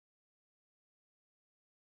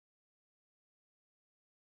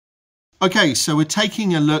Okay, so we're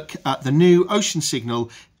taking a look at the new Ocean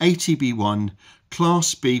Signal ATB1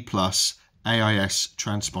 Class B+ AIS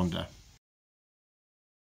transponder.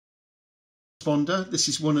 This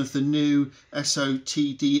is one of the new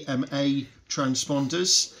SOTDMA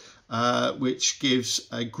transponders, which gives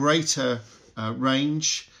a greater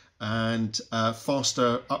range and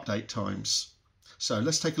faster update times. So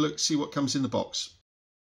let's take a look, see what comes in the box.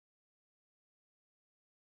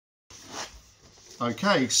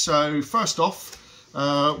 Okay, so first off,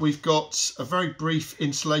 we've got a very brief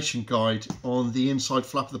installation guide on the inside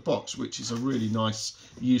flap of the box, which is a really nice,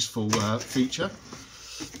 useful feature.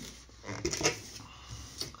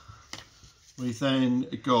 We've then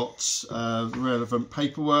got the relevant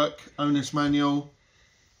paperwork, owner's manual,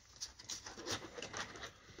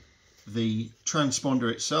 the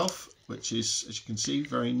transponder itself, which is, as you can see,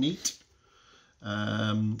 very neat.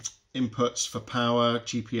 Inputs for power,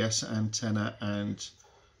 GPS, antenna and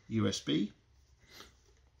USB.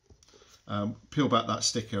 Peel back that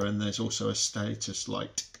sticker and there's also a status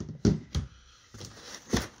light.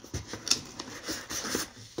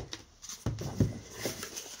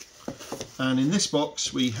 And in this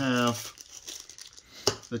box we have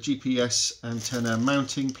the GPS antenna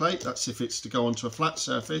mounting plate. That's if it's to go onto a flat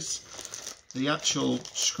surface. The actual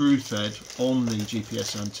screw thread on the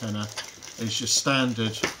GPS antenna is just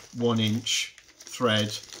standard 1-inch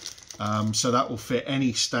thread, so that will fit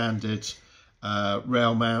any standard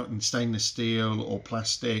rail mount in stainless steel or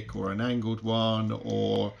plastic, or an angled one,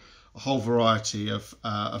 or a whole variety of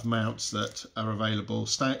mounts that are available.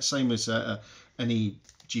 Same as any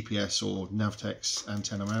GPS or Navtex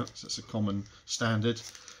antenna mounts. That's a common standard.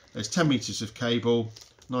 There's 10 meters of cable,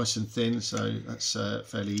 nice and thin, so that's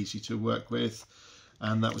fairly easy to work with,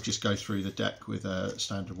 and that would just go through the deck with a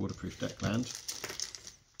standard waterproof deck gland.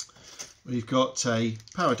 We've got a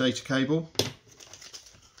power data cable,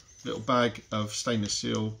 little bag of stainless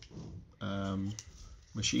steel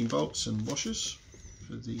machine bolts and washers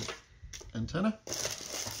for the antenna,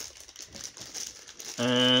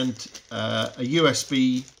 and a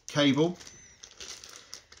USB cable,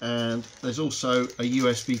 and there's also a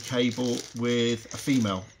USB cable with a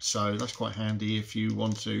female, so that's quite handy if you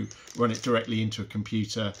want to run it directly into a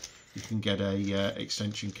computer. You can get a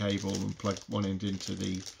extension cable and plug one end into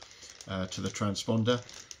the to the transponder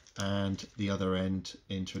and the other end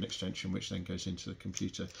into an extension which then goes into the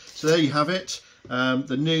computer. So there you have it,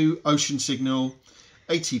 the new Ocean Signal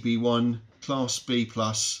ATB1 Class B+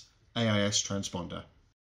 AIS transponder.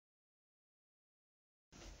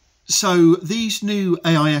 So these new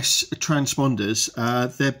AIS transponders,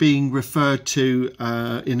 they're being referred to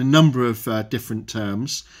in a number of different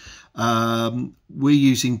terms. We're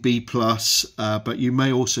using B+, but you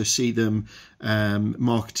may also see them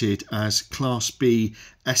marketed as Class B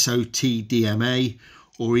SOTDMA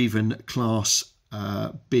or even Class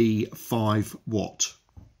B 5 watt.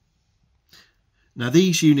 Now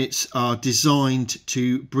these units are designed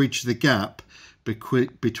to bridge the gap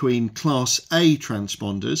between Class A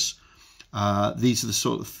transponders. These are the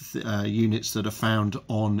sort of units that are found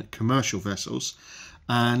on commercial vessels,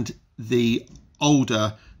 and the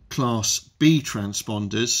older Class B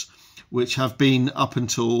transponders, which have been up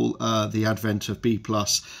until the advent of B+,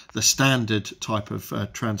 the standard type of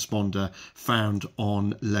transponder found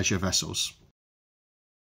on leisure vessels.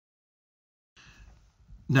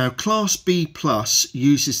 Now Class B+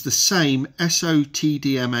 uses the same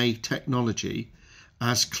SOTDMA technology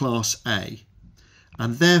as Class A,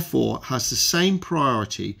 and therefore has the same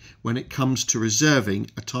priority when it comes to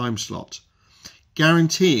reserving a time slot,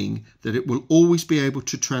 guaranteeing that it will always be able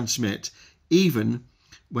to transmit even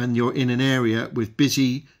when you're in an area with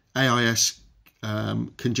busy AIS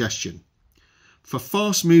congestion. For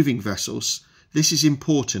fast moving vessels, this is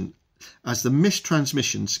important, as the missed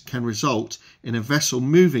transmissions can result in a vessel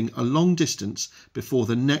moving a long distance before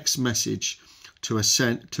the next message to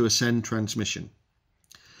ascend transmission.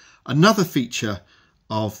 Another feature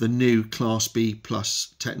of the new Class B+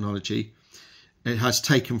 technology it has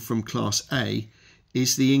taken from Class A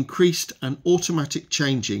is the increased and automatic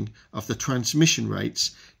changing of the transmission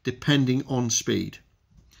rates depending on speed.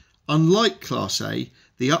 Unlike Class A,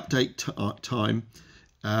 the update time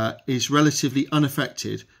is relatively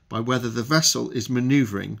unaffected by whether the vessel is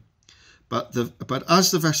manoeuvring, but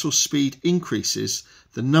as the vessel's speed increases,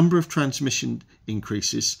 the number of transmission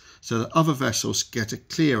increases so that other vessels get a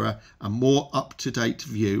clearer and more up-to-date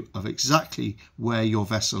view of exactly where your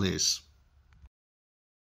vessel is.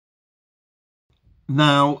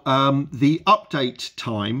 Now, the update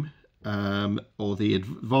time, or the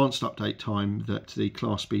advanced update time that the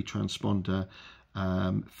Class B transponder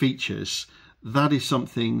features, that is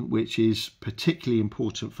something which is particularly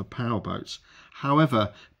important for powerboats.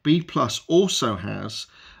 However, B Plus also has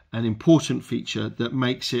an important feature that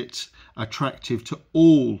makes it attractive to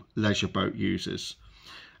all leisure boat users,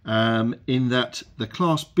 in that the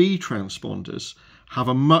Class B transponders have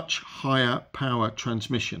a much higher power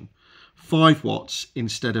transmission, 5 watts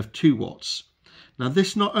instead of 2 watts. Now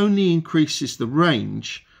this not only increases the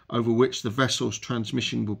range over which the vessel's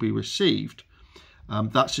transmission will be received,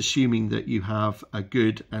 that's assuming that you have a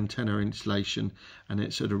good antenna installation and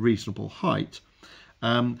it's at a reasonable height,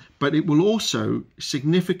 but it will also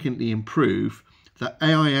significantly improve the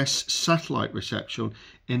AIS satellite reception,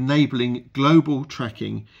 enabling global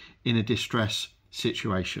tracking in a distress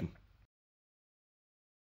situation.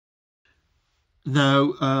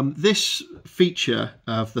 Now, this feature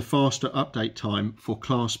of the faster update time for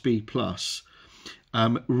Class B Plus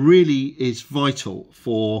really is vital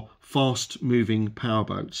for fast moving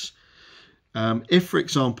powerboats. If, for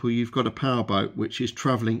example, you've got a powerboat which is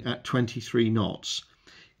travelling at 23 knots,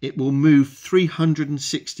 it will move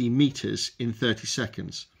 360 metres in 30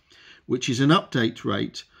 seconds, which is an update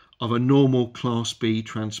rate of a normal Class B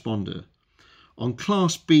transponder. On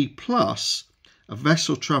Class B Plus, a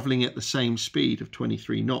vessel travelling at the same speed of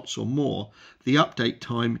 23 knots or more, the update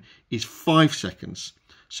time is 5 seconds.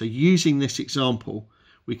 So using this example,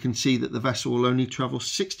 we can see that the vessel will only travel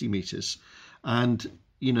 60 metres. And,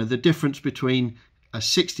 you know, the difference between a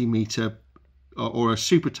 60 metre or a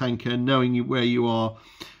super tanker knowing where you are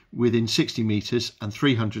within 60 metres and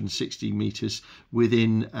 360 metres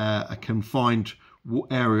within a confined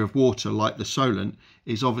area of water like the Solent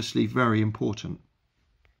is obviously very important.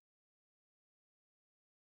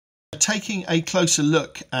 Taking a closer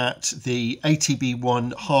look at the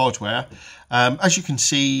ATB1 hardware, as you can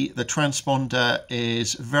see, the transponder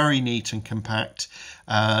is very neat and compact.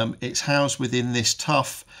 It's housed within this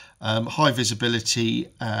tough high visibility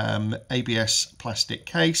ABS plastic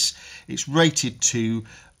case. It's rated to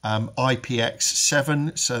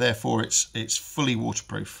IPX7, so therefore it's fully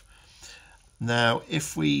waterproof. Now,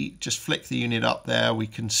 if we just flick the unit up there, we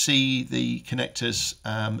can see the connectors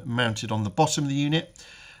mounted on the bottom of the unit.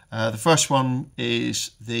 The first one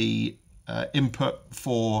is the input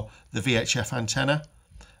for the VHF antenna.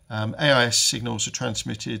 AIS signals are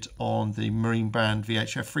transmitted on the marine band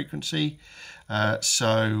VHF frequency,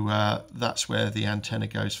 so that's where the antenna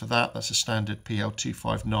goes for that. That's a standard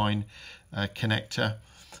PL259 connector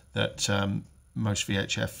that most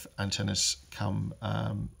VHF antennas come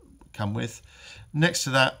with. Next to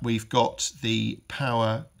that, we've got the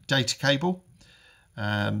power data cable.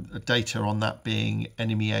 Data on that being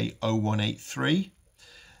NMEA 0183.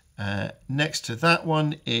 Next to that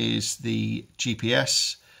one is the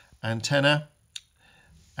GPS antenna,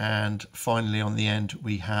 and finally on the end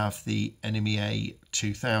we have the NMEA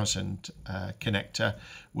 2000 connector,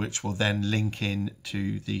 which will then link in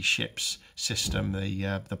to the ship's system,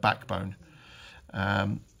 the backbone.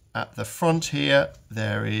 At the front here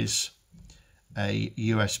there is a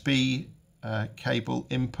USB cable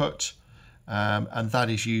input, and that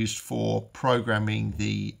is used for programming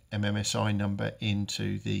the MMSI number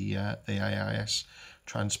into the AIS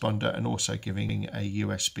transponder and also giving a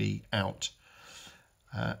USB out.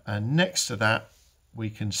 And next to that we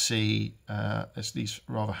can see there's these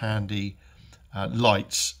rather handy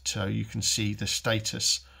lights, so you can see the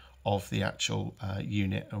status of the actual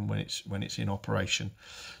unit and when it's in operation.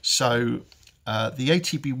 So the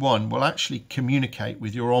ATB1 will actually communicate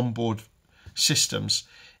with your onboard systems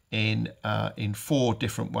in 4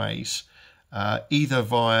 different ways, either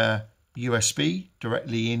via USB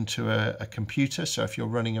directly into a computer. So if you're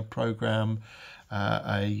running a program,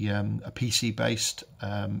 a PC-based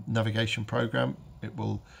navigation program, it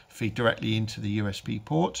will feed directly into the USB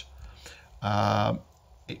port.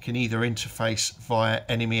 It can either interface via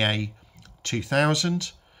NMEA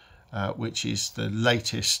 2000, which is the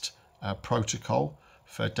latest protocol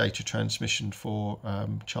for data transmission for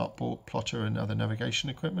chart plotter and other navigation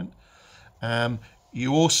equipment.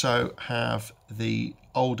 You also have the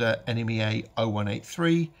older NMEA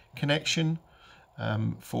 0183 connection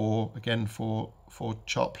for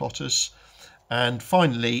chart plotters, and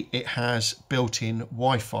finally it has built-in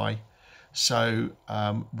Wi-Fi. So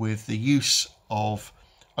with the use of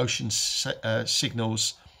Ocean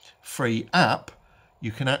Signals free app,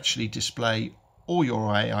 you can actually display all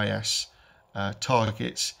your AIS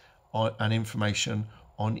targets and information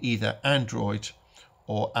on either Android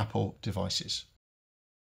or Apple devices.